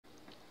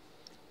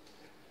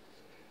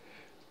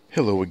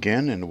Hello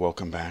again and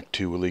welcome back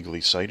to Illegally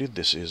Cited.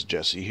 This is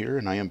Jesse here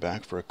and I am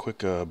back for a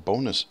quick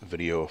bonus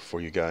video for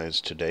you guys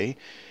today.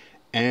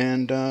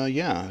 And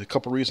yeah, a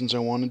couple reasons I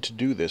wanted to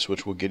do this,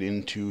 which we'll get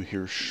into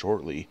here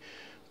shortly.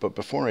 But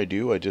before I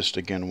do, I just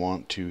again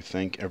want to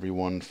thank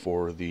everyone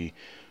for the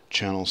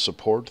channel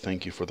support.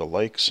 Thank you for the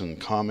likes and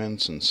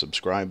comments and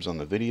subscribes on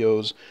the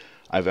videos.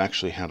 I've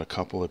actually had a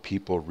couple of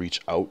people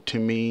reach out to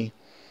me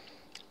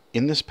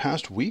in this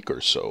past week or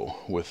so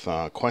with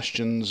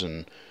questions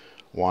and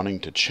wanting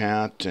to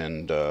chat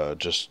and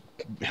just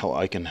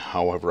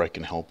however I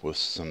can help with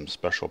some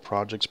special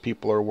projects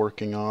people are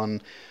working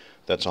on.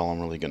 That's all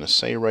I'm really going to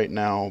say right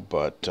now.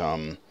 But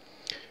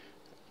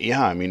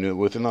yeah, I mean,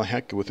 within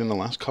the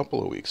last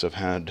couple of weeks, I've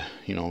had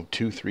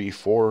 2, 3,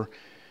 4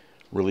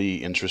 really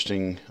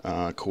interesting,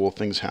 cool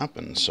things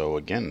happen. So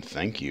again,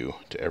 thank you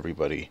to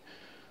everybody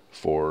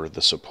for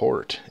the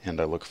support, and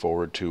I look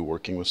forward to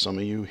working with some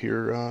of you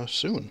here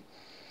soon.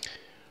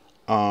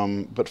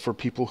 But for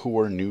people who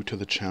are new to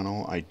the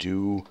channel, I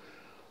do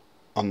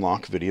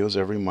unlock videos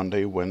every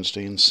Monday,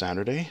 Wednesday, and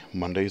Saturday.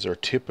 Mondays are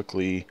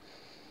typically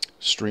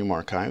stream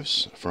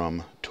archives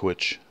from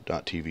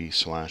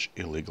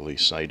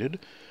twitch.tv/illegally-cited.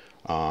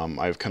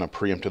 I've kind of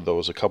preempted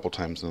those a couple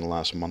times in the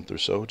last month or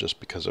so just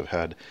because I've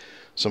had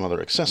some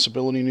other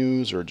accessibility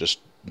news or just,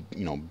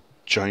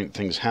 giant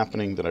things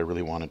happening that I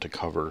really wanted to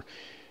cover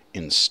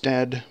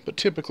instead. But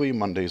typically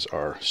Mondays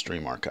are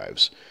stream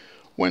archives.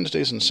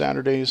 Wednesdays and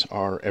Saturdays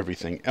are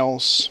everything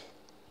else,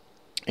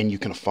 and you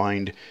can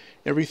find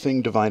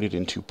everything divided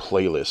into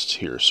playlists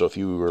here. So if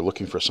you are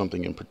looking for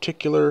something in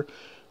particular,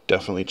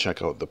 definitely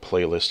check out the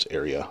playlist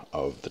area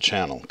of the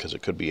channel, because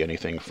it could be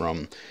anything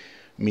from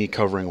me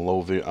covering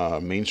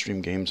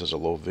mainstream games as a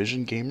low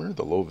vision gamer,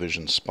 the low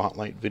vision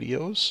spotlight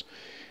videos,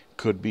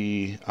 could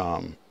be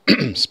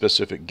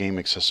specific game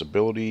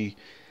accessibility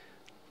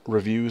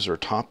reviews or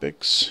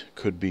topics,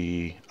 could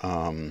be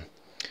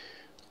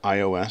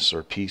iOS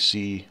or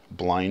PC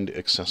blind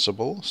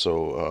accessible.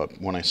 So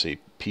when I say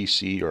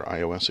PC or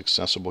iOS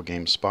accessible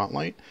game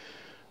spotlight,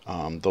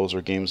 those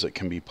are games that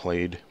can be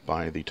played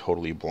by the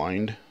totally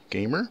blind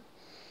gamer.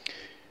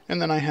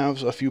 And then I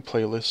have a few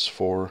playlists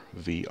for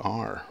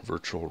VR,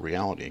 virtual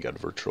reality. I got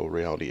virtual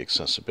reality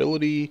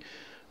accessibility,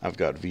 I've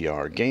got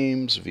VR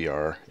games,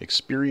 VR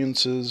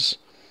experiences,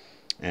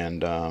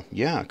 and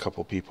yeah, a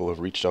couple people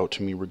have reached out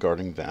to me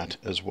regarding that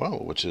as well,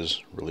 which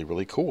is really,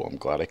 really cool. I'm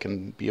glad I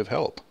can be of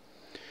help.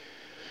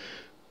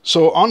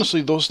 So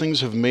honestly, those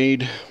things have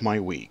made my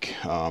week,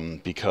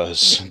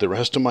 because the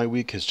rest of my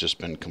week has just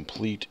been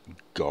complete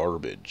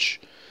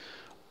garbage.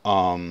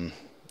 And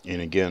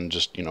again,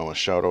 just a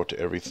shout out to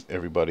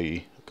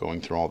everybody going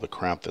through all the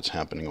crap that's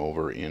happening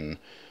over in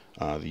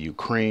the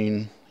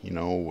Ukraine,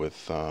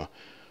 with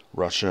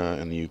Russia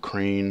and the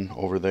Ukraine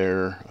over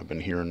there. I've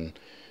been hearing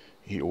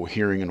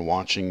and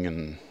watching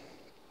and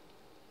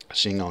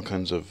seeing all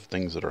kinds of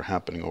things that are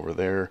happening over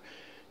there.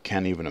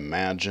 Can't even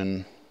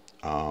imagine.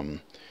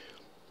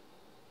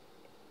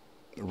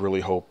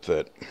 Really hope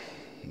that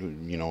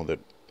that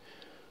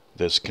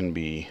this can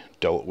be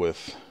dealt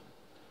with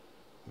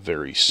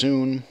very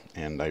soon,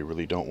 and I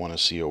really don't want to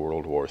see a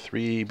World War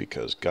III,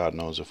 because God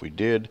knows if we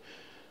did,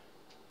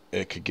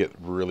 it could get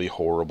really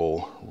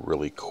horrible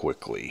really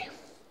quickly.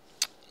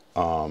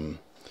 So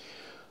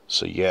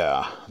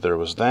yeah, there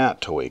was that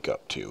to wake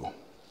up to.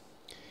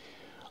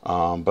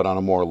 But on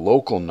a more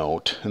local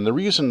note, and the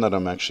reason that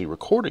I'm actually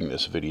recording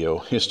this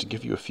video is to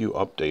give you a few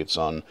updates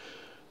on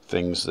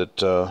things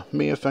that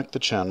may affect the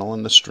channel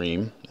and the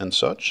stream and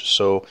such.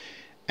 So,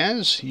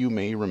 as you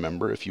may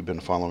remember, if you've been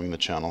following the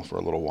channel for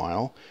a little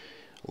while,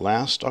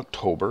 last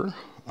October,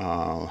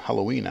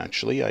 Halloween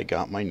actually, I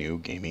got my new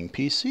gaming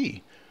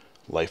PC.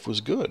 Life was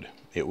good.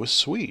 It was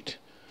sweet.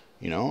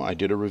 I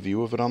did a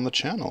review of it on the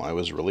channel. I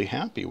was really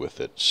happy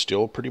with it.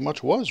 Still pretty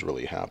much was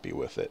really happy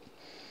with it.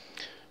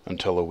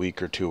 Until a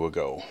week or two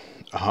ago.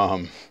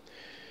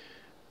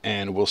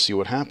 And we'll see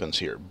what happens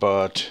here.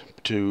 But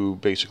to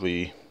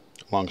basically,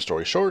 long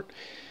story short,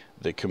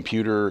 the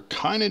computer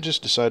kind of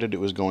just decided it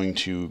was going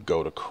to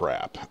go to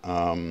crap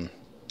in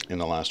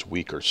the last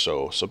week or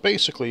so. So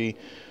basically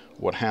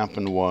what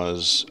happened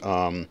was,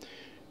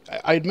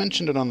 I had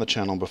mentioned it on the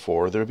channel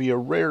before, there'd be a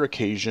rare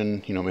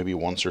occasion, maybe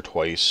once or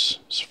twice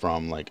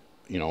from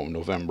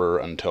November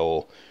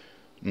until,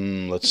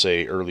 let's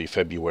say early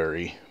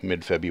February,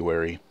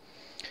 mid-February,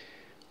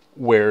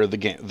 where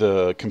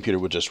the computer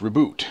would just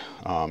reboot.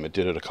 It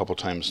did it a couple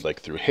times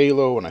through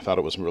Halo, and I thought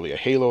it was really a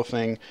Halo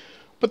thing.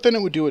 But then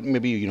it would do it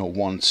maybe,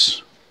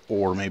 once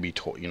or maybe,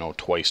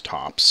 twice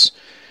tops,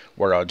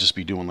 where I'd just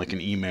be doing an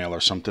email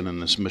or something,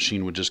 and this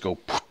machine would just go,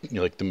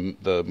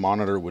 the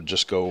monitor would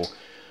just go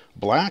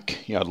black.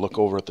 I'd look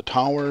over at the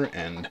tower,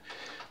 and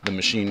the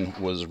machine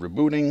was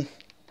rebooting,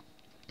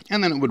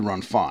 and then it would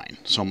run fine.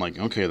 So I'm like,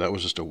 okay, that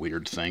was just a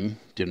weird thing.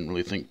 Didn't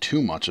really think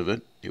too much of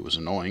it. It was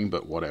annoying,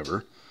 but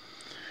whatever.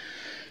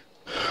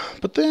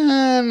 But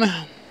then,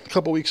 a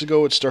couple weeks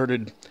ago, it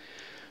started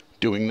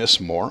doing this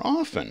more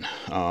often.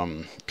 A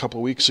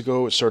couple weeks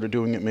ago, it started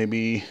doing it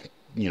maybe,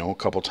 a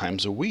couple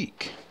times a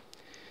week.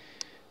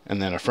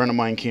 And then a friend of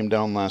mine came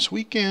down last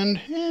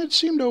weekend, and it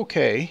seemed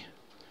okay.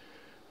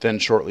 Then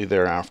shortly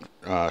thereafter,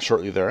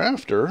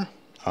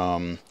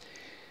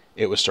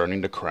 it was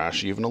starting to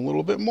crash even a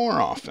little bit more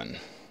often.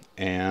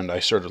 And I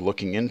started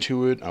looking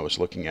into it. I was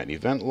looking at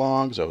event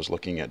logs. I was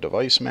looking at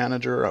device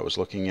manager. I was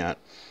looking at,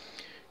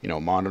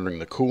 monitoring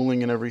the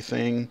cooling and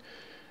everything.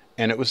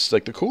 And it was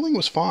like the cooling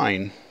was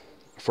fine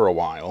for a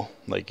while.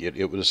 Like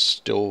it was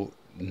still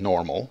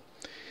normal.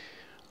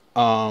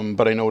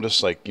 But I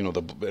noticed, like,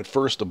 at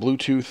first the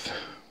Bluetooth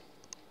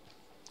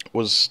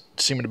was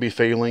seeming to be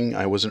failing.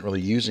 I wasn't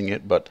really using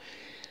it, but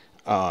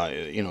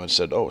it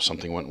said, oh,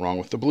 something went wrong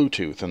with the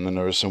Bluetooth, and then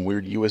there was some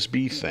weird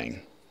USB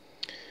thing.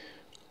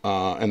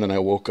 And then I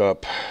woke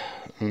up,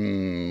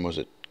 was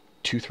it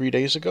 2-3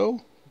 days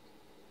ago?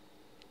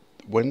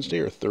 Wednesday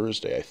or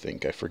Thursday, I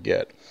think, I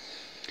forget.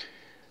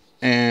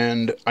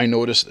 And I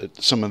noticed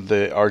that some of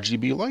the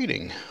RGB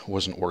lighting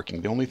wasn't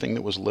working. The only thing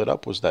that was lit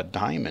up was that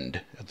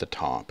diamond at the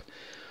top.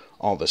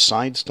 All the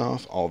side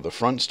stuff, all the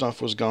front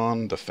stuff was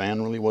gone. The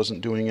fan really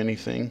wasn't doing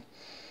anything.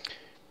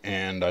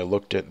 And I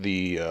looked at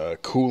the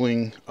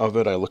cooling of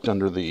it. I looked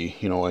under the,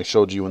 I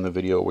showed you in the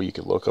video where you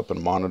could look up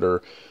and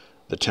monitor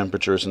the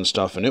temperatures and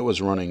stuff, and it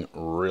was running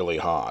really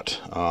hot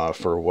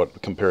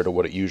compared to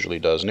what it usually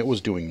does, and it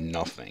was doing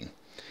nothing.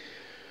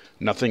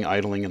 Nothing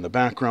idling in the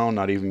background,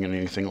 not even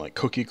anything like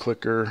Cookie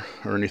Clicker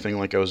or anything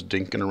like I was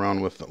dinking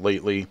around with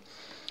lately.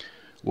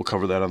 We'll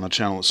cover that on the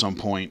channel at some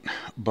point.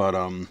 But,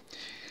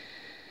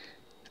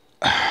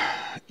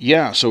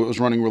 yeah, so it was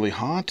running really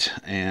hot,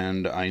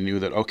 and I knew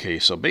that, okay,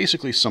 so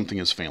basically something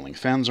is failing.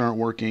 Fans aren't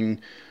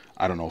working.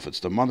 I don't know if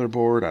it's the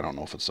motherboard. I don't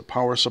know if it's the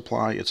power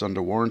supply. It's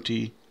under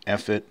warranty.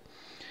 F it.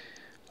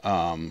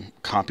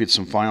 Copied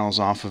some files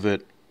off of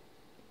it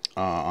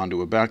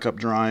onto a backup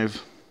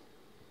drive,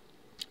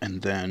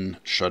 and then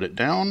shut it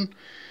down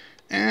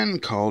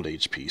and called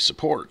HP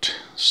support.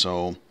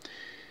 So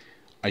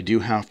I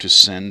do have to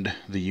send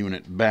the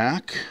unit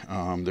back.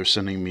 They're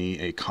sending me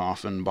a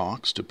coffin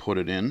box to put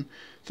it in.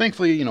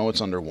 Thankfully,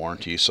 it's under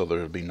warranty, so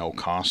there'll be no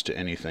cost to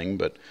anything,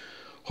 but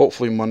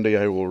hopefully Monday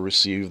I will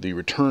receive the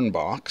return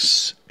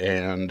box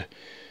and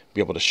be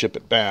able to ship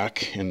it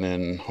back, and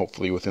then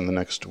hopefully within the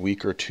next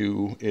week or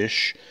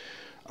two-ish,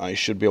 I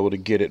should be able to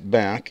get it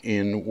back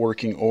in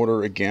working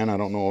order again. I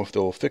don't know if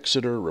they'll fix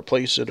it or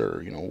replace it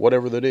or,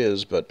 whatever that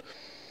is, but,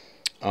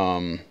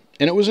 and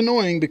it was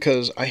annoying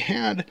because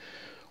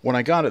when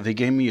I got it, they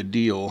gave me a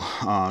deal,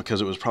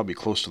 because it was probably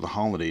close to the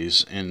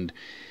holidays, and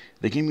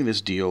they gave me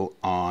this deal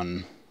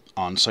on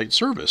on-site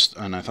service,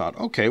 and I thought,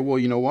 okay, well,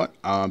 you know what,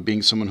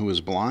 being someone who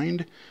is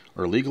blind,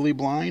 or legally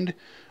blind,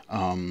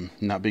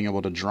 not being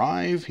able to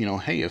drive,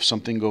 hey, if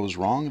something goes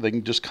wrong, they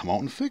can just come out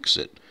and fix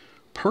it.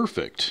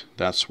 Perfect.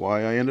 That's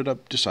why I ended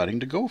up deciding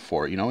to go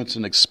for it. It's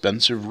an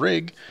expensive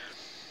rig,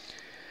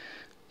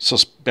 so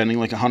spending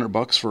like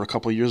 $100 for a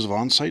couple of years of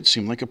on-site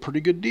seemed like a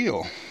pretty good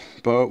deal.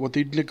 But what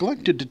they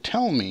neglected to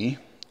tell me,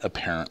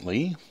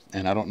 apparently,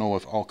 and I don't know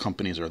if all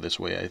companies are this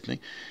way,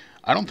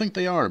 I don't think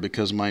they are,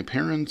 because my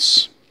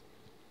parents,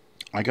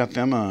 I got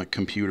them a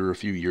computer a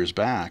few years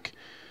back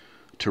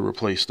to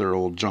replace their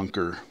old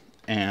junker,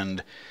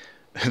 and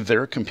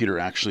their computer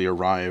actually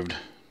arrived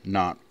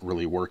not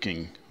really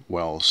working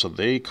well, so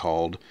they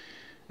called,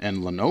 and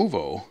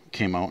Lenovo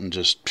came out and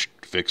just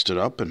fixed it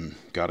up and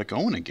got it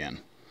going again.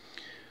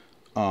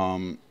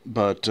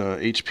 But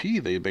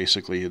HP, they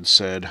basically had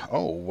said,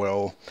 oh,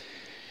 well,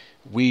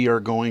 we are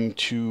going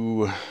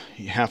to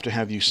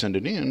have you send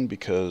it in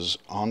because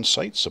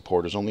on-site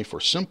support is only for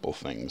simple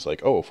things.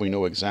 Like, oh, if we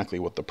know exactly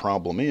what the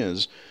problem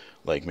is,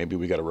 like maybe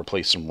we got to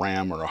replace some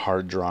RAM or a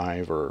hard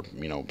drive or,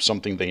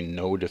 something they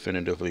know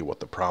definitively what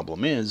the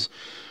problem is,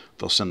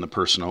 they'll send the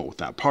person out with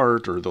that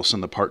part, or they'll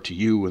send the part to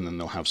you, and then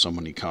they'll have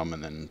somebody come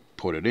and then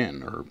put it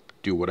in or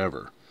do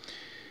whatever.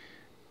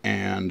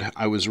 And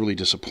I was really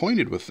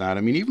disappointed with that.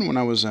 I mean, even when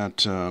I was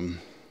at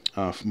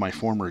my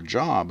former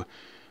job,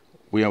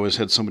 we always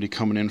had somebody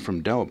coming in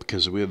from Dell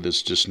because we had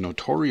this just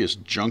notorious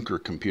junker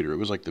computer. It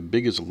was like the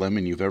biggest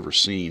lemon you've ever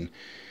seen.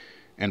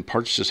 And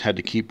parts just had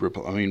to keep...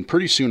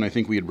 pretty soon I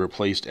think we had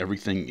replaced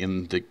everything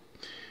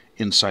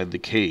inside the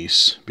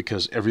case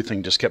because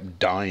everything just kept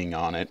dying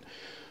on it.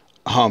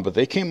 But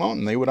they came out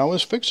and they would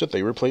always fix it.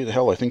 They replaced...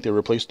 Hell, I think they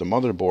replaced the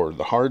motherboard,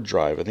 the hard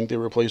drive. I think they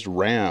replaced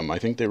RAM. I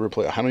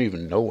don't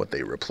even know what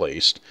they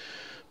replaced.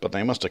 But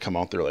they must have come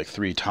out there like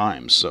 3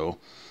 times, so...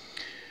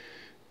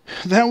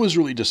 That was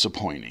really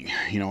disappointing.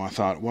 I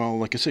thought, well,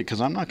 like I said,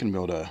 because I'm not going to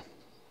be able to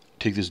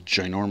take this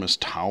ginormous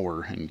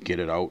tower and get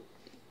it out,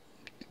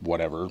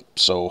 whatever.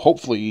 So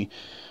hopefully,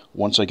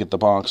 once I get the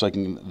box,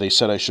 they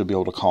said I should be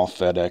able to call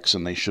FedEx,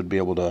 and they should be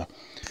able to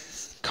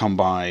come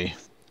by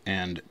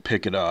and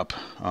pick it up.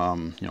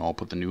 I'll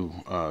put the new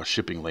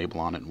shipping label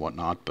on it and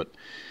whatnot, but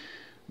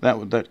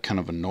that kind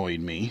of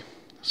annoyed me,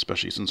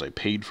 especially since I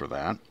paid for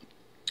that.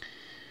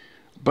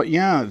 But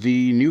yeah,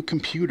 the new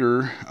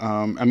computer,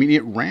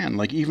 it ran,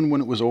 like even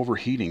when it was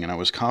overheating and I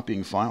was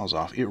copying files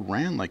off, it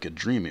ran like a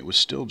dream. It was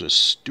still just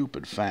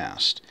stupid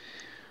fast.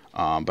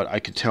 But I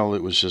could tell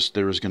it was just,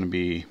 there was going to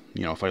be,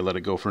 you know, if I let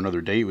it go for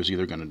another day, it was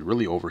either going to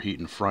really overheat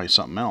and fry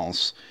something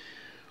else,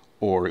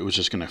 or it was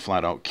just going to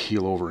flat out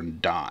keel over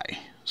and die.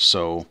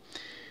 So,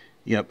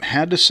 yep,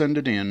 had to send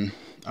it in.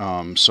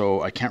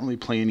 So I can't really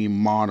play any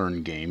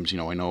modern games. You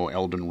know, I know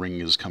Elden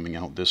Ring is coming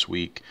out this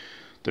week.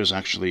 There's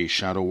actually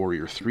Shadow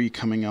Warrior 3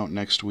 coming out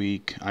next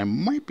week. I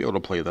might be able to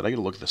play that. I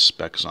gotta look at the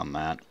specs on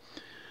that.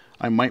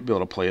 I might be able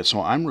to play it.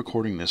 So I'm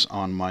recording this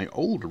on my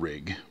old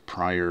rig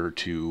prior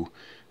to,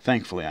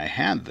 thankfully I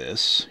had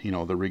this, you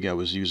know, the rig I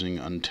was using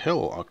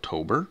until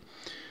October.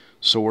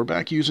 So we're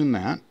back using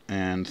that,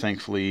 and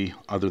thankfully,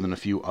 other than a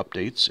few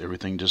updates,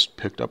 everything just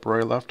picked up where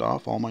I left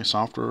off. All my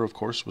software, of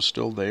course, was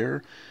still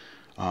there.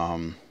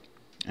 And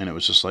it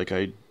was just like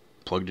I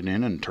plugged it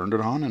in and turned it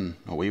on, and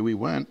away we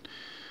went.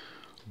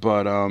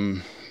 But,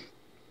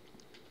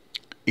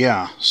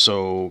 yeah,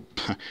 so,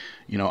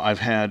 you know,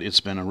 it's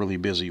been a really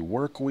busy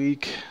work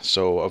week.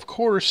 So, of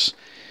course,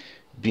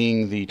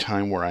 being the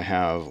time where I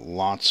have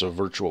lots of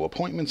virtual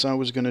appointments I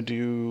was going to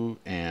do,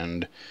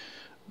 and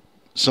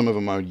some of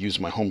them I would use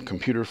my home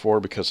computer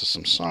for because of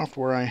some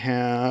software I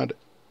had,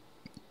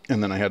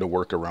 and then I had to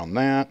work around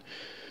that.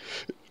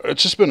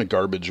 It's just been a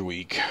garbage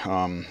week.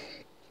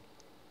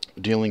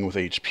 Dealing with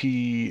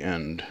HP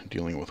and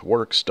dealing with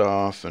work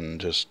stuff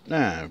and just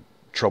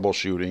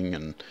troubleshooting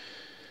and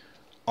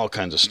all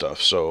kinds of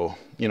stuff. So,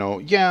 you know,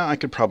 yeah, I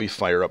could probably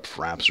fire up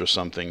Fraps or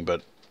something,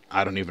 but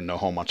I don't even know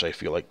how much I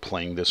feel like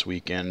playing this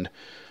weekend.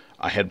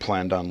 I had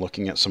planned on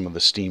looking at some of the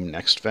Steam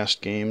Next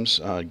Fest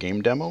games,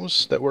 game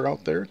demos that were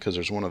out there, because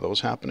there's one of those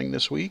happening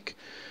this week.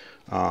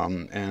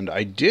 And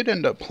I did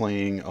end up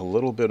playing a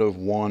little bit of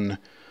one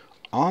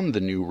on the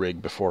new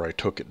rig before I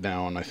took it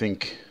down. I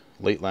think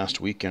late last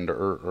weekend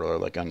or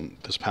like on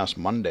this past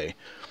Monday.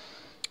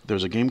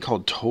 There's a game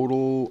called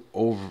Total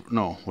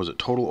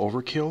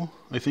Overkill?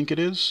 I think it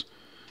is.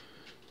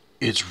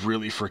 It's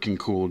really freaking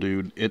cool,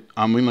 dude.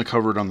 I'm going to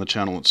cover it on the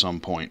channel at some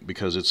point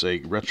because it's a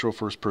retro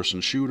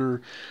first-person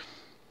shooter.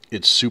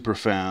 It's super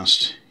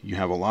fast, you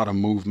have a lot of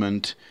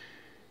movement,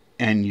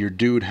 and your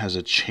dude has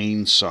a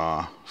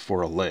chainsaw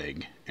for a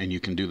leg, and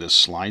you can do this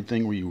slide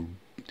thing where you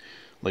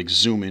like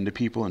zoom into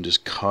people and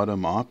just cut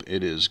them up.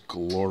 It is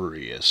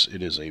glorious.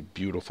 It is a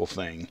beautiful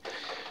thing,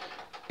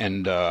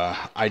 and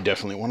I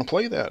definitely want to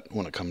play that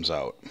when it comes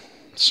out.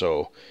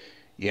 So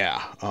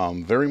yeah,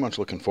 very much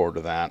looking forward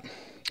to that,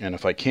 and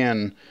if I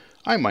can,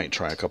 I might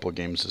try a couple of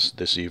games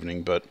this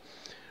evening, but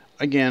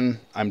again,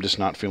 I'm just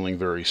not feeling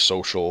very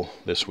social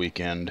this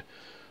weekend.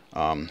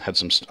 Had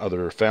some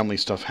other family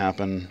stuff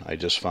happen. I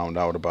just found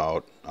out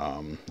about,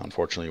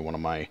 unfortunately, one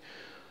of my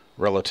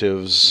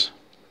relatives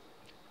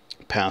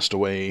passed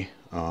away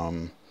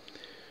in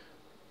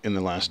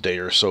the last day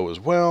or so as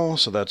well,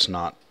 so that's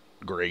not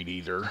great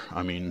either.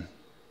 I mean,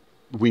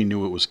 we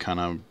knew it was kind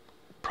of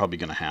probably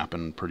going to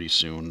happen pretty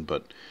soon,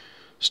 but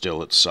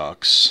still it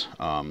sucks.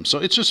 So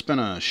it's just been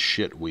a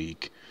shit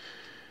week.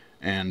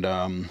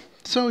 And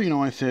so, you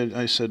know, I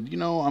said, you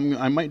know,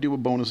 I might do a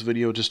bonus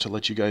video just to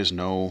let you guys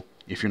know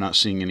if you're not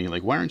seeing any,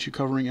 like, why aren't you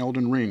covering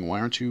Elden Ring? Why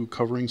aren't you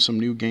covering some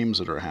new games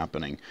that are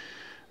happening?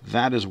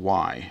 That is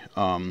why.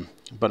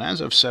 But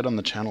as I've said on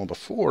the channel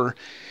before,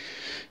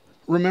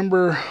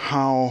 remember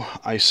how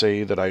I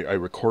say that I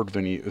record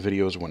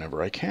videos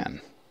whenever I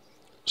can.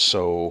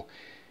 So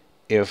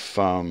if,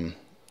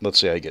 let's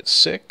say I get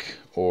sick,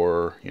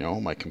 or, you know,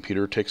 my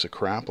computer takes a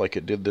crap like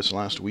it did this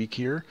last week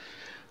here,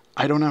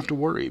 I don't have to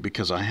worry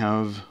because I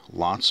have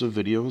lots of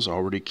videos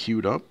already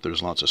queued up.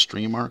 There's lots of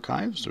stream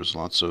archives. There's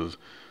lots of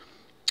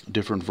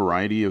different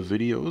variety of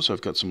videos.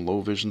 I've got some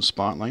low vision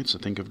spotlights. I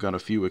think I've got a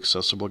few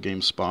accessible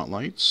game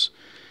spotlights.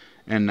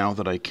 And now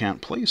that I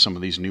can't play some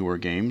of these newer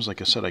games,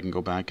 like I said, I can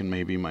go back and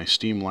maybe my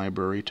Steam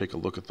library, take a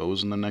look at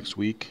those in the next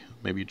week.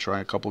 Maybe try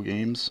a couple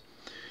games.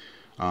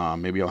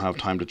 Maybe I'll have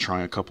time to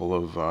try a couple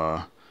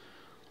of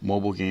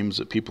mobile games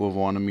that people have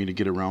wanted me to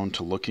get around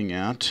to looking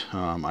at.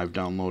 I've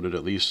downloaded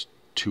at least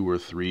 2 or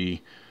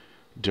 3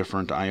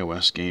 different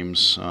iOS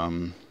games,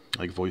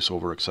 like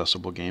voiceover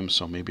accessible games,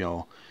 so maybe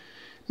I'll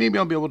be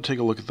able to take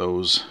a look at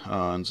those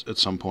at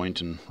some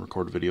point and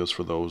record videos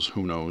for those.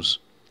 Who knows?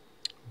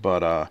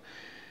 But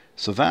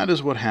so that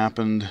is what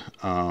happened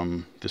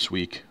this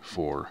week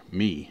for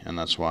me, and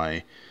that's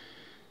why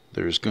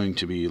there's going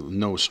to be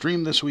no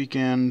stream this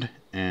weekend.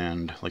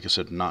 And like I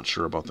said, not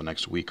sure about the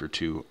next week or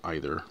two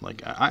either.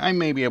 Like I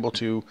may be able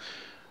to.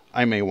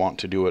 I may want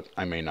to do it.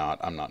 I may not.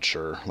 I'm not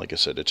sure. Like I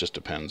said, it just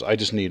depends. I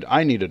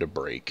needed a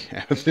break.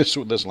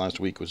 This last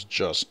week was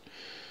just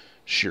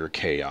sheer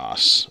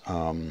chaos.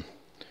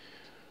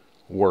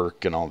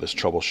 Work and all this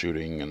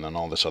troubleshooting and then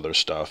all this other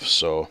stuff.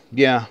 So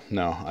yeah,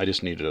 no, I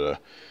just needed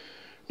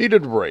a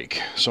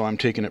break. So I'm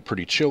taking it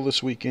pretty chill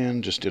this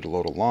weekend. Just did a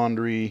load of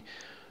laundry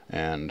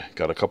and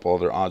got a couple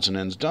other odds and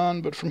ends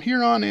done. But from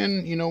here on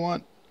in, you know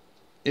what?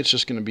 It's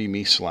just going to be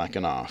me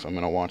slacking off. I'm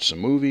going to watch some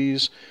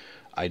movies.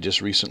 I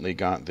just recently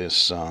got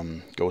this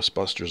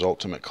Ghostbusters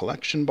Ultimate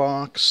Collection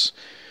box.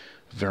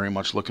 Very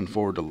much looking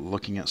forward to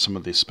looking at some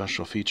of the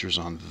special features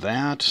on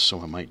that,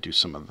 so I might do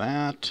some of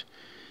that.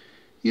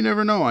 you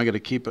never know. I got to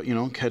keep,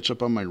 catch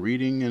up on my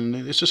reading, and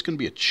it's just going to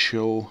be a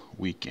chill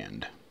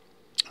weekend.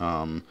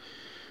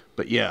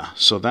 But yeah,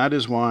 so that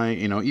is why,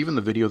 even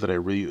the video that I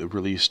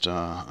released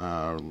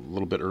a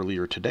little bit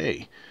earlier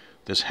today,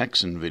 this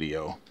Hexen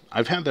video,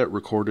 I've had that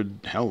recorded,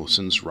 hell,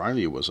 since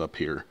Riley was up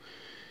here.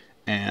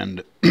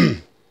 And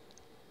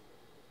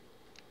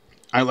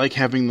I like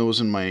having those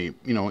in my,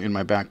 in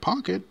my back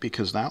pocket,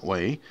 because that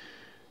way,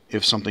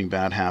 if something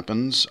bad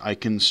happens, I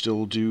can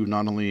still do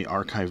not only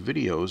archive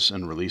videos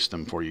and release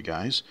them for you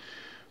guys,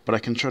 but I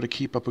can try to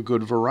keep up a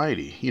good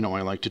variety.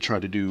 I like to try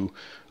to do,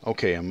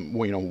 okay,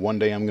 one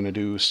day I'm going to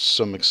do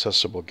some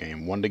accessible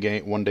game. One day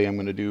I'm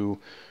going to do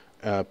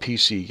a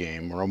PC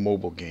game or a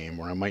mobile game,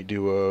 or I might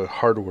do a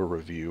hardware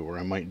review, or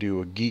I might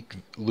do a geek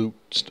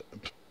loot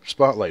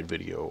spotlight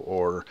video,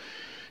 or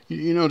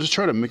just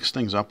try to mix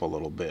things up a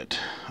little bit.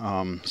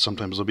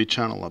 Sometimes there'll be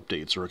channel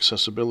updates or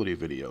accessibility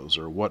videos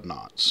or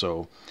whatnot.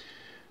 So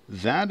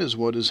that is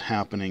what is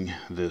happening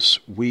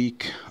this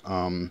week.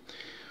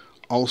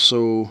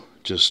 Also,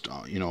 just,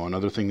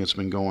 another thing that's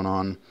been going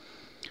on,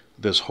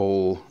 this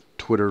whole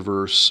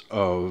Twitterverse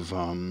of,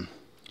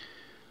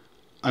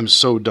 I'm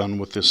so done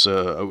with this.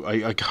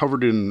 I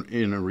covered it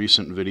in a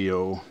recent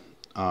video,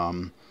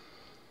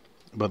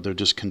 but there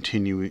just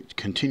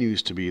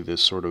continues to be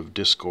this sort of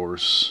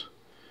discourse.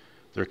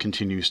 There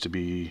continues to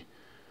be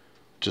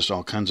just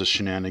all kinds of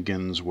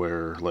shenanigans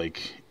where,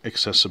 like,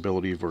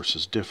 accessibility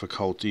versus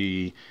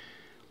difficulty,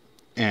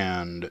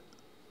 and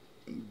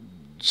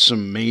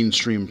some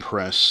mainstream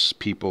press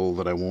people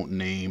that I won't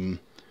name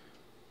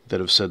that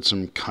have said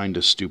some kind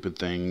of stupid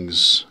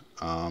things.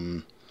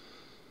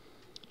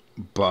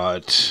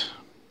 But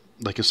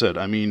like I said,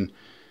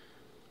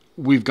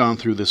 we've gone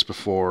through this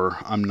before.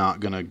 I'm not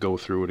going to go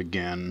through it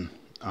again.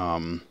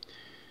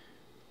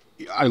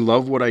 I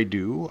love what I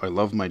do. I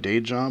love my day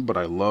job, but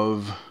I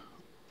love,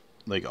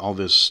 like, all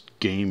this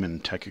game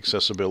and tech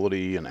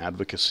accessibility and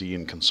advocacy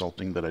and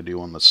consulting that I do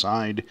on the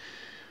side.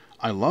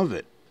 I love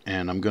it,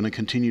 and I'm going to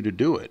continue to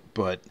do it,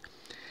 but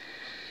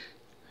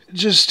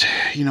just,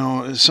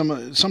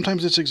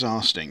 sometimes it's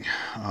exhausting,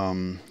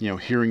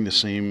 hearing the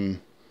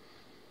same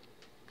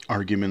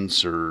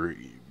arguments, or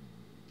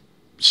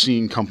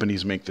seeing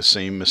companies make the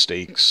same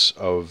mistakes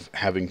of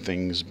having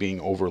things being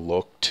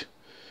overlooked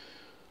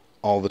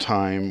all the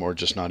time, or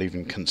just not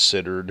even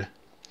considered.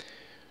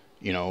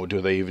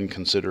 Do they even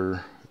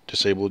consider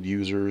disabled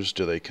users?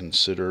 Do they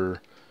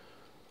consider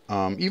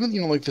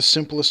even, like the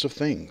simplest of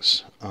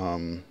things,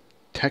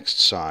 text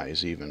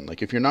size even?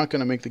 Like, if you're not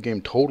going to make the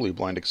game totally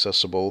blind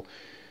accessible,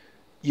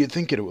 you'd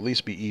think it would at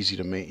least be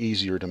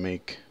easier to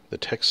make the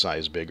text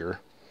size bigger.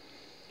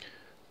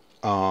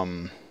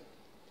 But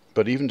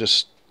even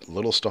just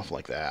little stuff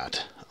like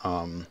that.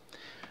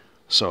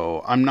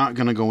 So I'm not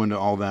going to go into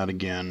all that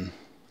again,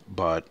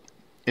 but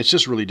it's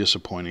just really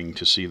disappointing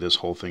to see this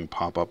whole thing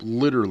pop up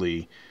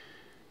literally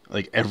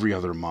like every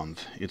other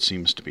month. It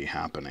seems to be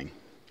happening.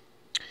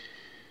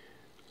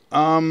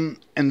 And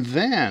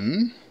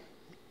then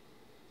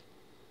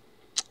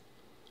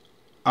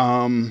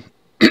I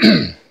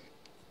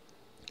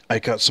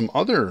got some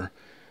other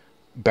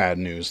bad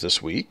news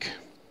this week.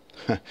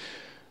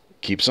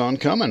 Keeps on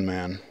coming,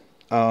 man.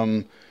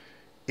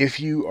 If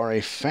you are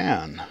a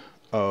fan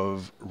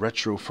of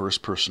retro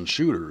first-person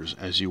shooters,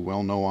 as you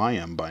well know I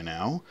am by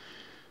now,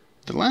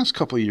 the last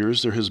couple of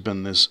years there has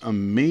been this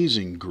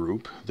amazing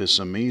group, this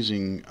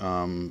amazing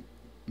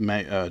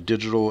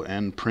digital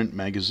and print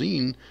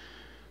magazine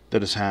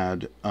that has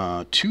had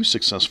 2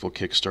 successful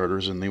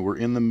Kickstarters, and they were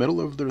in the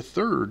middle of their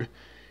third,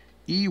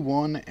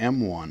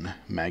 E1M1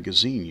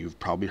 magazine. You've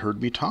probably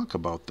heard me talk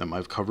about them.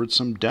 I've covered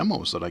some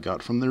demos that I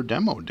got from their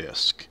demo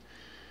disc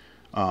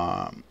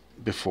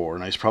before,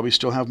 and I probably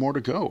still have more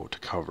to go to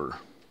cover.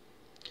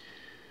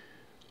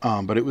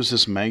 But it was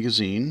this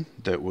magazine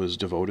that was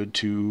devoted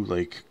to,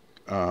 like,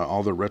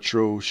 all the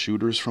retro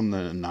shooters from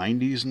the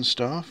 90s and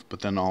stuff,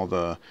 but then all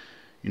the,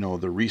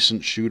 the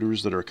recent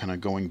shooters that are kind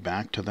of going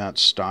back to that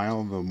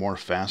style, the more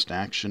fast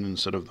action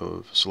instead of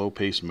the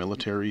slow-paced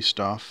military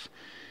stuff.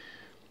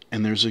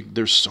 And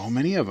there's so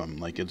many of them.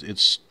 Like,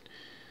 there's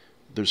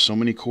so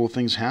many cool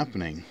things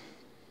happening.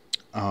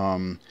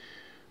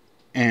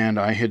 And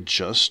I had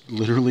just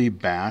literally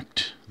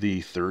backed the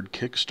third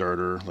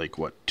Kickstarter, like,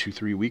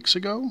 2-3 weeks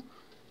ago?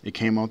 It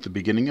came out the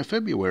beginning of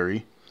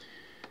February.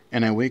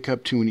 And I wake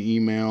up to an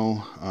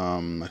email,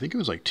 I think it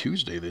was like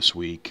Tuesday this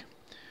week,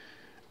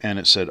 and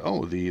it said,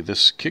 oh,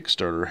 this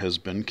Kickstarter has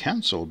been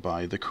canceled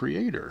by the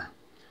creator.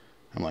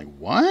 I'm like,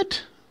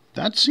 what?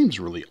 That seems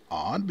really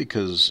odd,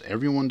 because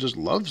everyone just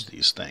loves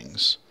these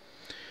things.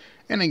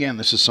 And again,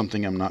 this is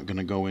something I'm not going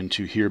to go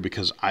into here,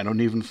 because I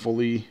don't even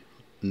fully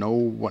know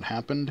what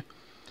happened.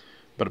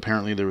 But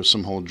apparently there was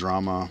some whole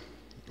drama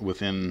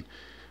within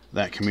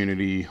that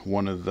community.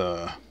 One of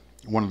the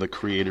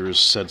creators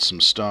said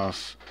some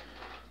stuff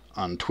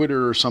on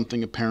Twitter or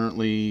something,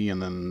 apparently,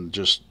 and then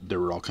just there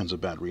were all kinds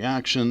of bad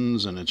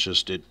reactions, and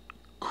it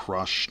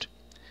crushed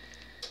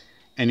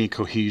any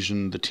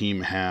cohesion the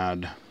team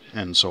had,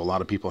 and so a lot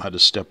of people had to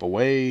step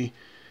away,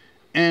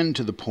 and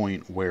to the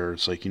point where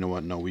it's like, you know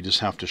what, no, we just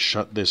have to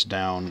shut this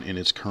down in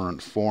its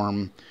current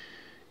form.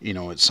 You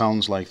know, it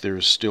sounds like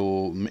there's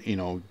still, you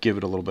know, give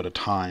it a little bit of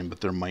time, but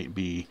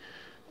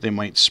they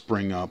might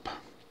spring up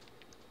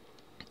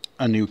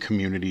a new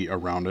community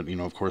around it. You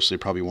know, of course, they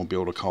probably won't be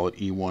able to call it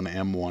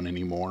E1M1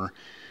 anymore,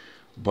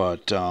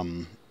 but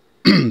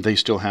they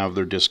still have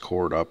their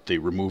Discord up. They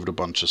removed a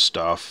bunch of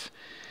stuff,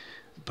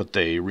 but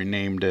they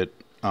renamed it,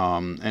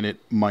 and it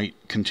might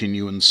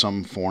continue in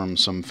some form,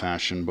 some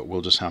fashion, but we'll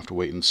just have to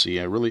wait and see.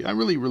 I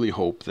really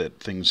hope that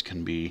things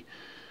can be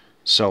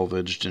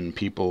salvaged and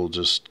people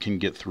just can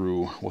get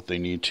through what they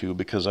need to,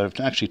 because I've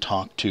actually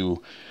talked to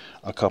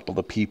a couple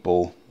of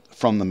people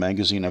from the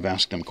magazine. I've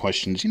asked them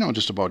questions, you know,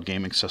 just about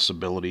game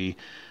accessibility.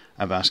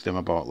 I've asked them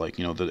about, like,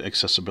 you know, the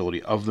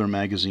accessibility of their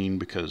magazine,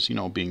 because, you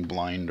know, being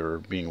blind or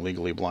being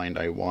legally blind,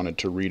 I wanted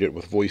to read it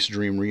with Voice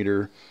Dream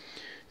Reader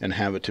and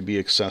have it to be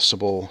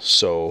accessible.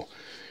 So,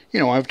 you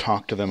know, I've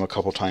talked to them a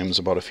couple times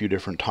about a few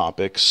different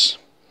topics,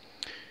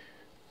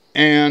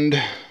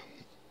 and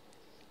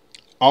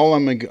all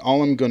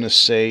I'm going to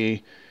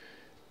say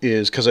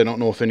is, because I don't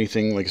know if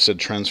anything, like I said,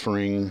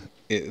 transferring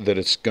that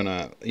it's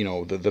gonna, you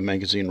know, the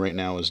magazine right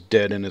now is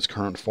dead in its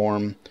current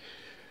form.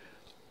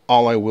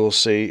 All I will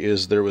say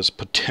is there was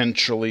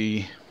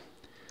potentially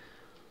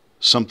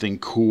something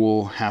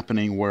cool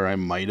happening where I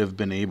might have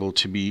been able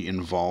to be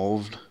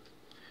involved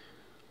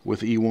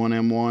with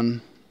E1M1.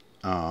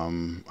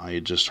 I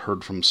had just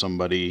heard from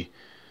somebody,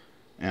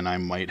 and I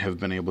might have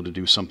been able to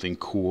do something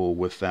cool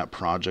with that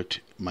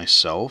project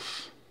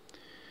myself.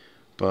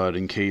 But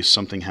in case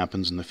something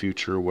happens in the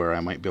future where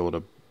I might be able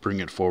to bring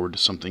it forward to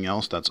something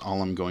else, that's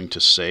all I'm going to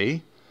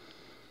say.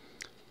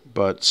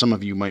 But some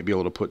of you might be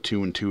able to put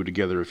two and two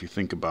together if you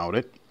think about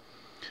it.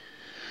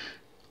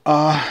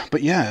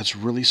 But yeah, it's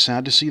really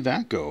sad to see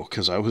that go,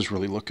 because I was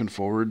really looking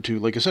forward to,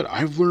 like I said,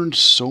 I've learned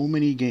so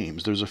many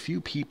games. There's a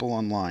few people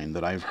online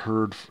that I've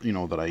heard, you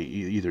know, that I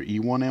either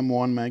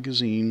E1M1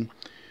 magazine,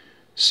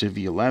 Civ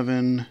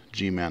 11,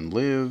 G-Man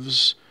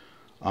Lives.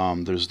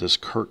 There's this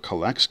Kurt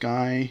Collects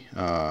guy.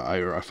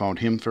 I found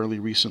him fairly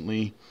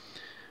recently.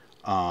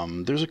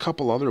 There's a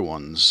couple other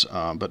ones,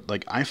 but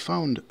like I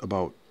found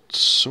out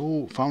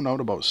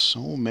about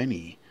so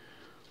many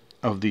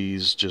of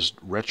these just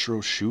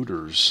retro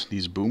shooters,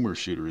 these boomer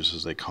shooters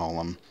as they call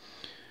them.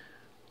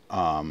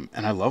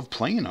 And I love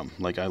playing them.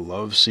 Like, I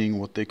love seeing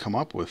what they come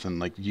up with, and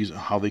like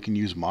how they can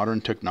use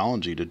modern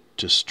technology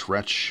to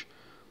stretch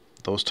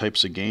those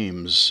types of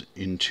games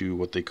into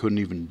what they couldn't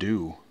even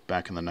do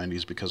back in the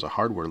 90s because of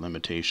hardware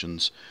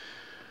limitations.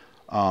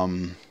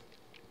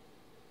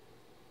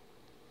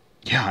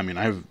 Yeah, I mean,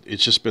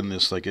 it's just been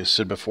this, like I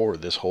said before,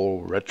 this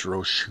whole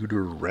retro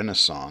shooter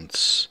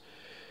renaissance.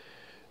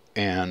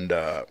 And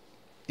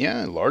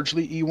yeah,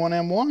 largely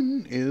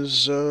E1M1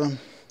 is a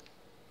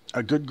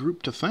good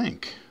group to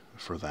thank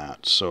for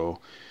that. So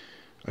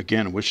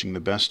again, wishing the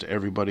best to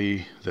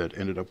everybody that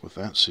ended up with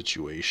that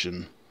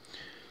situation.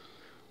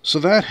 So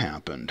that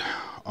happened.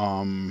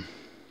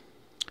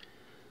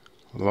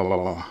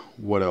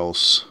 What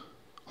else?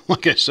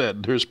 Like I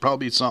said, there's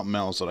probably something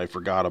else that I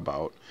forgot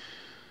about.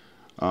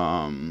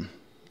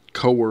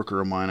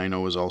 Coworker of mine I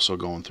know is also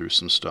going through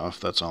some stuff.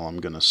 That's all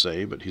I'm gonna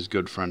say, but he's a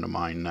good friend of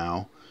mine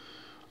now.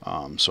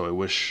 So I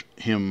wish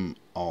him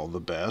all the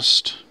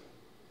best.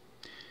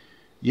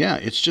 Yeah,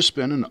 it's just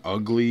been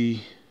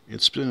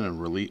it's been a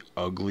really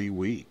ugly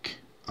week.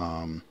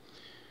 And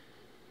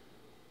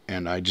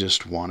I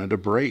just wanted a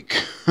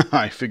break.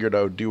 I figured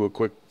I would do a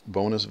quick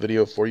bonus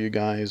video for you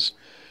guys.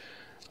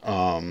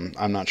 I'm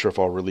not sure if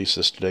I'll release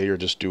this today or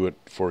just do it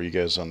for you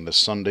guys on this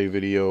Sunday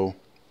video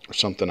or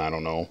something. I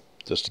don't know,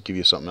 just to give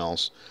you something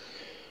else.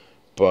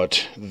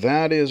 But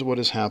that is what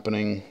is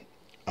happening.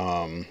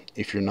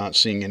 If you're not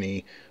seeing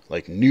any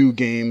like new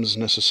games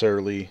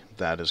necessarily,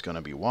 that is going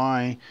to be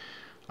why.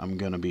 I'm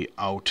going to be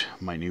out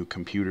my new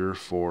computer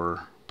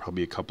for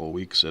probably a couple of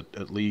weeks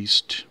at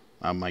least.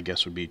 My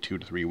guess would be 2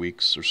 to 3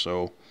 weeks or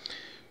so.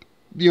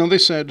 You know, they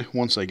said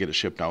once I get it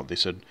shipped out, they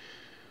said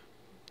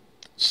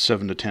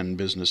 7 to 10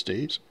 business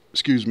days.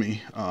 Excuse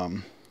me.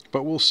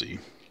 But we'll see.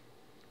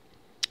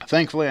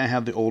 Thankfully, I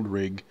have the old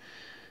rig,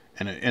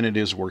 and it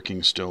is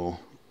working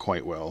still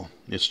quite well.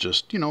 It's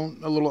just, you know,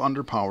 a little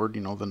underpowered.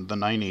 You know, the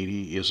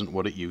 980 isn't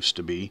what it used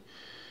to be.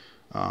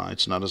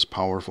 It's not as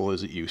powerful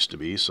as it used to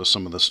be. So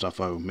some of the stuff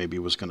I maybe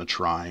was going to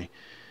try,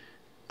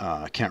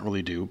 I can't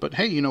really do. But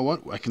hey, you know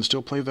what? I can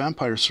still play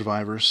Vampire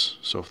Survivors.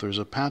 So if there's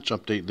a patch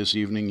update this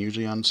evening,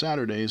 usually on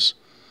Saturdays,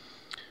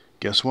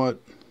 guess what?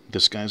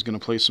 This guy's going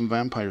to play some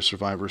Vampire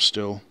Survivors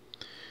still.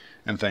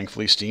 And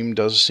thankfully, Steam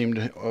does seem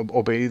to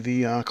obey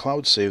the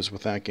cloud saves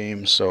with that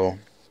game. So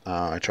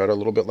I tried a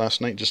little bit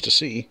last night just to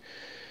see.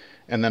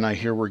 And then I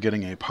hear we're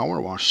getting a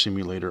Power Wash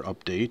Simulator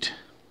update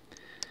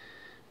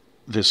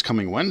this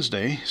coming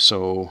Wednesday.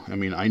 So, I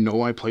mean, I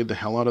know I played the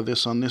hell out of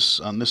this on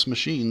this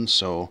machine.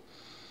 So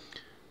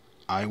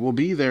I will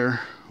be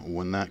there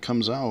when that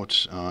comes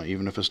out,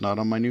 even if it's not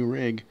on my new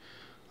rig.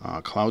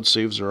 Cloud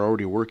saves are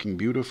already working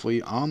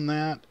beautifully on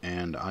that,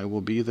 and I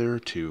will be there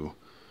to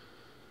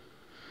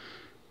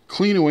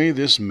clean away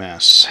this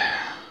mess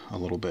a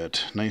little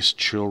bit. Nice,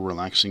 chill,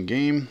 relaxing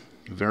game.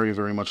 Very,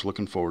 very much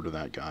looking forward to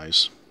that,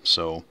 guys.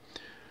 So,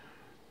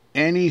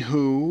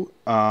 anywho,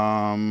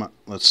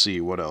 let's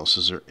see, what else?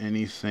 Is there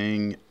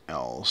anything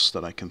else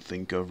that I can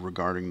think of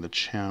regarding the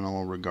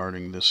channel,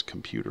 regarding this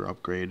computer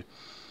upgrade?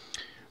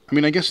 I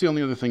mean, I guess the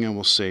only other thing I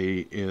will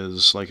say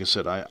is, like I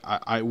said,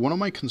 one of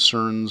my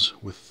concerns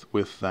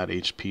with that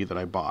HP that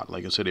I bought,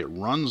 like I said, it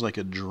runs like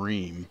a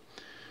dream.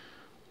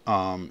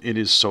 It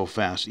is so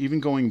fast. Even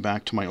going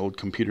back to my old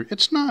computer,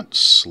 it's not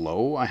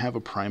slow. I have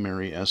a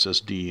primary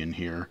SSD in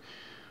here,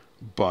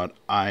 but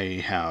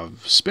I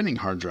have spinning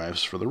hard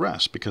drives for the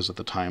rest because at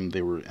the time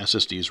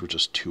SSDs were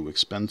just too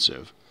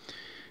expensive.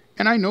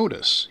 And I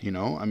notice, you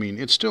know, I mean,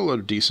 it's still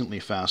a decently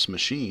fast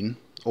machine,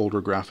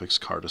 older graphics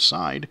card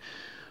aside.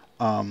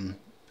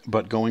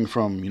 But going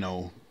from, you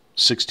know,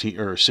 16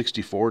 or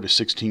 64 to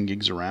 16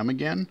 gigs of RAM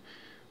again,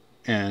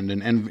 and an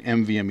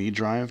NVMe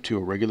drive to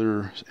a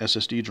regular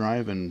SSD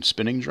drive and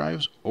spinning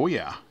drives, oh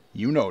yeah,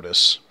 you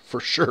notice for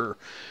sure.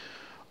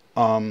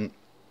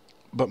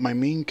 But my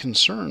main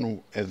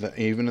concern,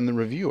 even in the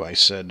review, I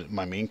said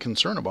my main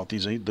concern about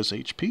this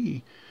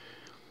HP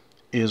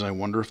is I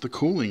wonder if the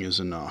cooling is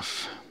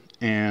enough.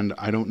 And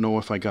I don't know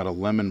if I got a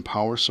lemon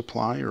power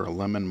supply or a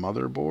lemon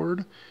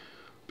motherboard,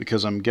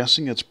 because I'm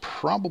guessing it's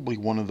probably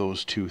one of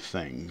those two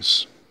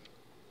things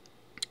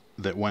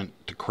that went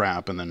to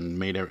crap and then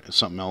made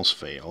something else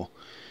fail.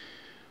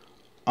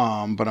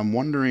 But I'm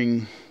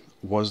wondering,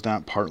 was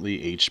that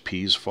partly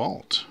HP's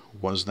fault?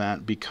 Was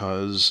that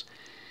because,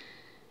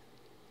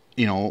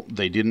 you know,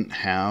 they didn't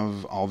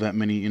have all that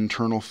many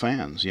internal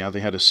fans? Yeah,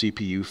 they had a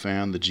CPU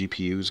fan, the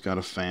GPU's got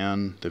a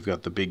fan, they've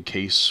got the big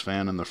case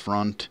fan in the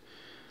front.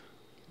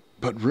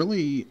 But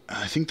really,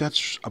 I think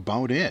that's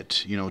about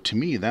it. You know, to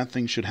me, that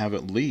thing should have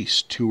at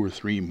least 2 or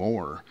 3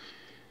 more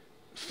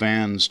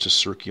fans to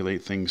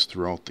circulate things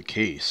throughout the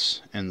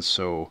case. And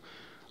so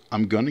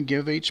I'm going to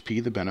give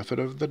HP the benefit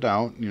of the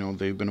doubt. You know,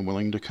 they've been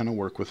willing to kind of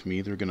work with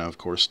me. They're going to, of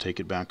course, take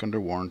it back under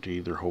warranty.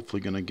 They're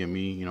hopefully going to give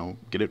me, you know,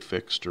 get it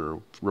fixed or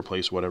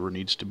replace whatever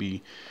needs to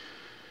be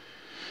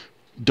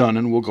done,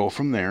 and we'll go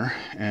from there.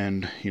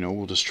 And, you know,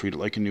 we'll just treat it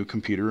like a new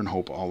computer and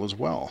hope all is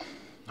well.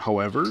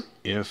 However,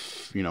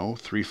 if, you know,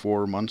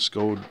 3-4 months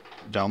go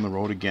down the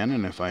road again,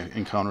 and if I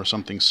encounter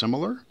something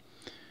similar,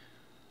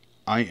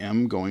 I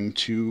am going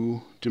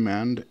to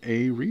demand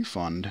a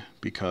refund,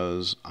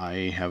 because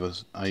I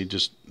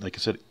just, like I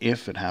said,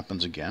 if it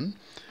happens again,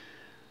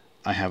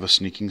 I have a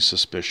sneaking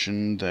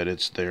suspicion that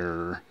it's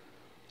their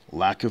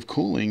lack of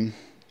cooling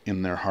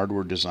in their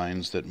hardware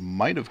designs that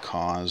might have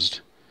caused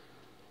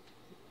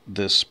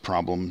this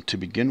problem to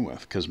begin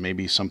with, because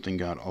maybe something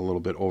got a little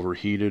bit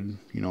overheated,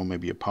 you know,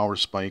 maybe a power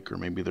spike, or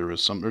maybe there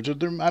was some, or I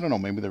don't know,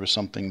 maybe there was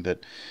something that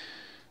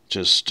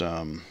just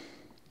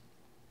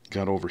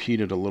got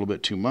overheated a little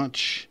bit too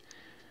much,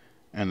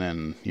 and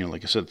then, you know,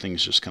 like I said,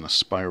 things just kind of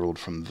spiraled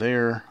from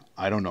there.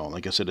 I don't know.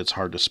 Like I said, it's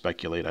hard to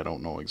speculate. I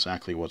don't know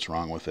exactly what's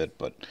wrong with it,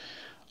 but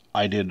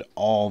I did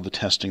all the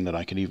testing that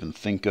I could even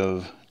think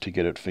of to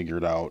get it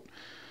figured out.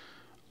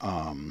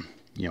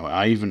 You know,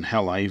 I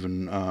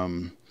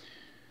even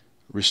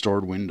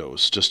restored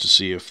Windows just to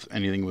see if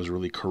anything was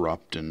really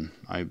corrupt, and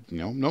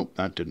nope,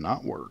 that did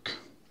not work.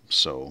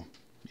 So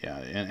yeah,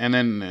 and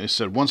then I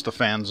said, once the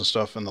fans and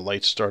stuff and the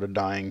lights started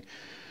dying,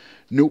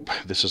 nope,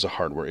 this is a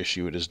hardware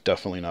issue. It is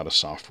definitely not a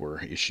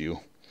software issue.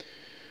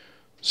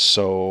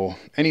 So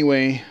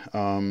anyway,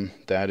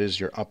 that is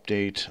your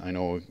update. I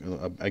know,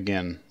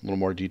 again, a little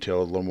more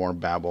detail, a little more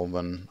babble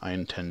than I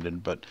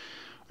intended, but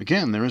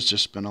again, there has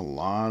just been a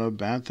lot of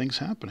bad things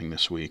happening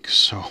this week.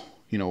 So,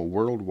 you know,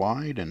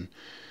 worldwide and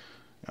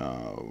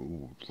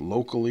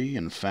locally,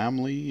 and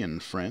family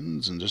and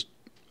friends, and just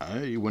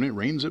when it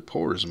rains it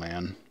pours,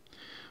 man.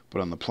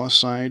 But on the plus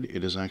side,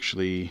 it is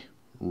actually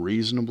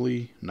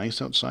reasonably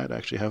nice outside. I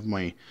actually have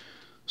my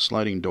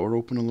sliding door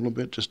open a little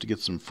bit just to get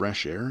some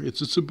fresh air.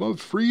 It's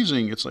above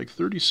freezing. It's like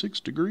 36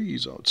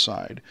 degrees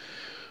outside,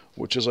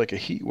 which is like a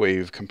heat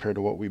wave compared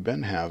to what we've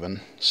been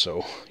having.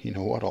 So, you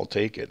know what, I'll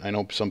take it. I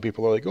know some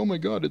people are like, oh my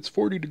god, it's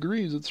 40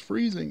 degrees, it's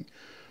freezing.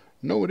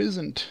 No, it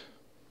isn't.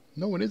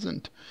 No, it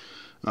isn't.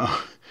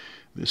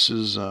 This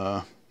is,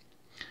 like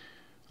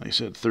I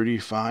said,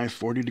 35,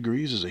 40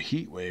 degrees is a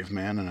heat wave,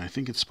 man, and I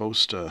think it's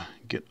supposed to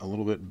get a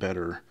little bit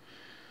better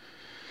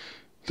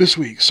this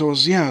week. So,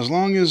 yeah, as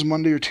long as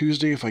Monday or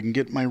Tuesday, if I can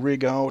get my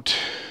rig out,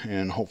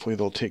 and hopefully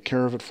they'll take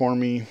care of it for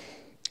me,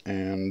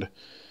 and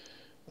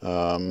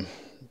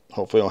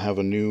hopefully I'll have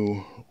a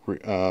new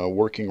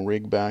working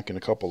rig back in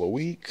a couple of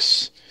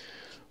weeks.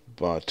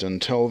 But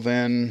until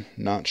then,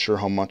 not sure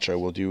how much I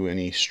will do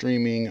any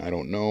streaming. I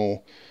don't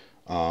know.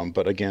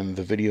 But again,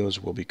 the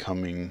videos will be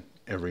coming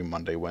every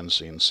Monday,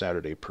 Wednesday, and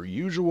Saturday per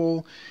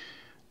usual.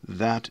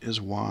 That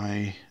is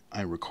why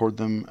I record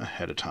them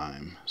ahead of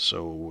time.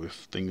 So if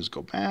things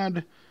go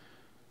bad,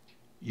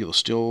 you'll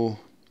still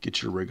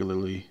get your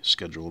regularly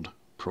scheduled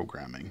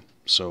programming.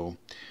 So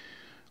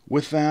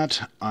with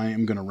that, I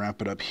am going to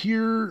wrap it up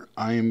here.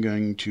 I am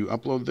going to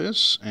upload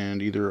this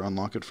and either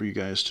unlock it for you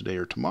guys today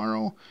or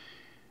tomorrow.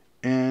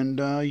 And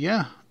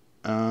yeah,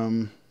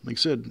 like I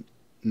said,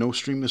 no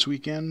stream this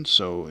weekend,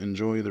 so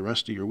enjoy the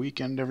rest of your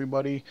weekend,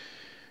 everybody.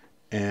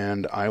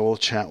 And I will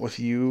chat with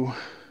you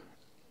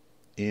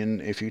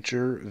in a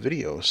future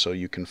video. So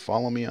you can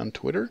follow me on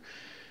Twitter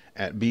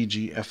at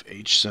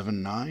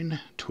BGFH79,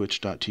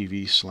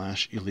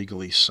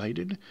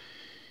 twitch.tv/illegally-cited,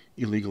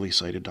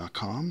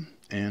 illegally-cited.com,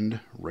 and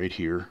right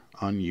here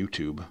on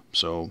YouTube.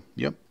 So,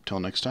 yep, till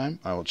next time,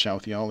 I will chat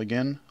with you all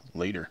again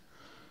later.